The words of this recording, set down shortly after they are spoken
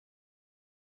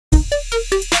Hey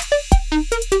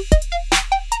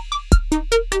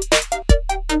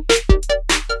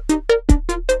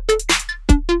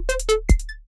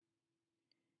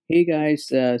guys,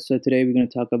 so today we're going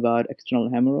to talk about external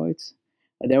hemorrhoids.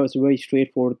 That was a very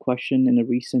straightforward question in a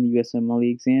recent USMLE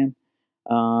exam.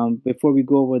 Before we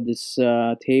go over this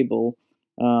table,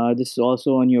 this is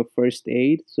also on your first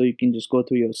aid, so you can just go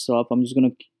through yourself. I'm just going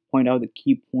to point out the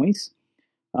key points.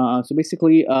 So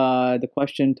basically, the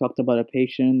question talked about a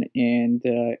patient, and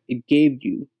it gave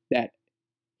you that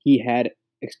he had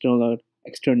external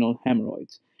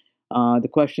hemorrhoids. The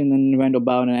question then went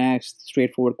about and asked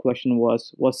straightforward question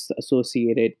was, what's the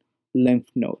associated lymph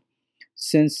node?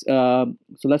 So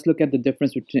let's look at the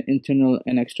difference between internal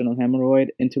and external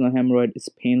hemorrhoid. Internal hemorrhoid is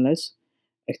painless,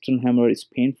 external hemorrhoid is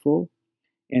painful.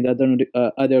 And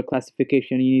the other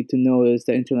classification you need to know is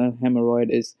the internal hemorrhoid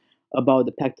is about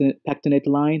the pectinate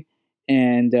line,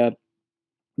 and the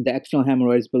external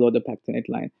hemorrhoid is below the pectinate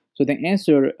line. So the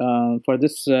answer for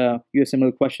this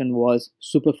USMLE question was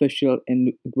superficial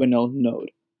inguinal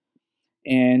node.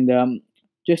 And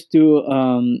just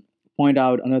to point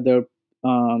out another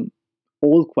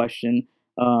old question,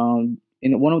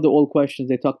 in one of the old questions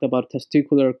they talked about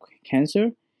testicular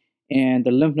cancer, and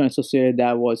the lymph node associated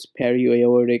that was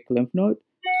periaortic lymph node.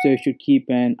 So you should keep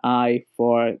an eye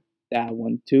for that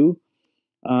one too.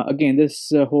 Again,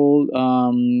 this whole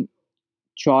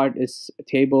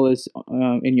table is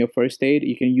in your first aid.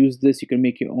 You can use this, you can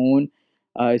make your own.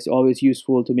 It's always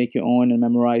useful to make your own and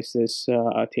memorize this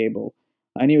table.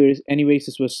 Anyways,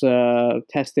 this was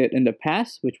tested in the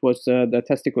past, which was the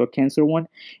testicular cancer one,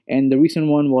 and the recent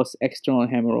one was external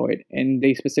hemorrhoid. And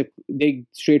they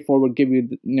straightforward give you,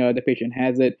 the patient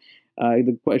has it.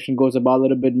 The question goes about a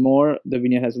little bit more. The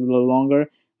vignette has a little longer,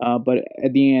 but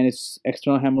at the end it's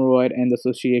external hemorrhoid, and the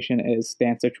association is the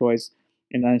answer choice.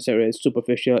 And the answer is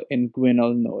superficial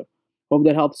inguinal node. Hope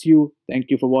that helps you. Thank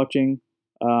you for watching.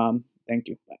 Thank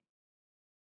you. Bye.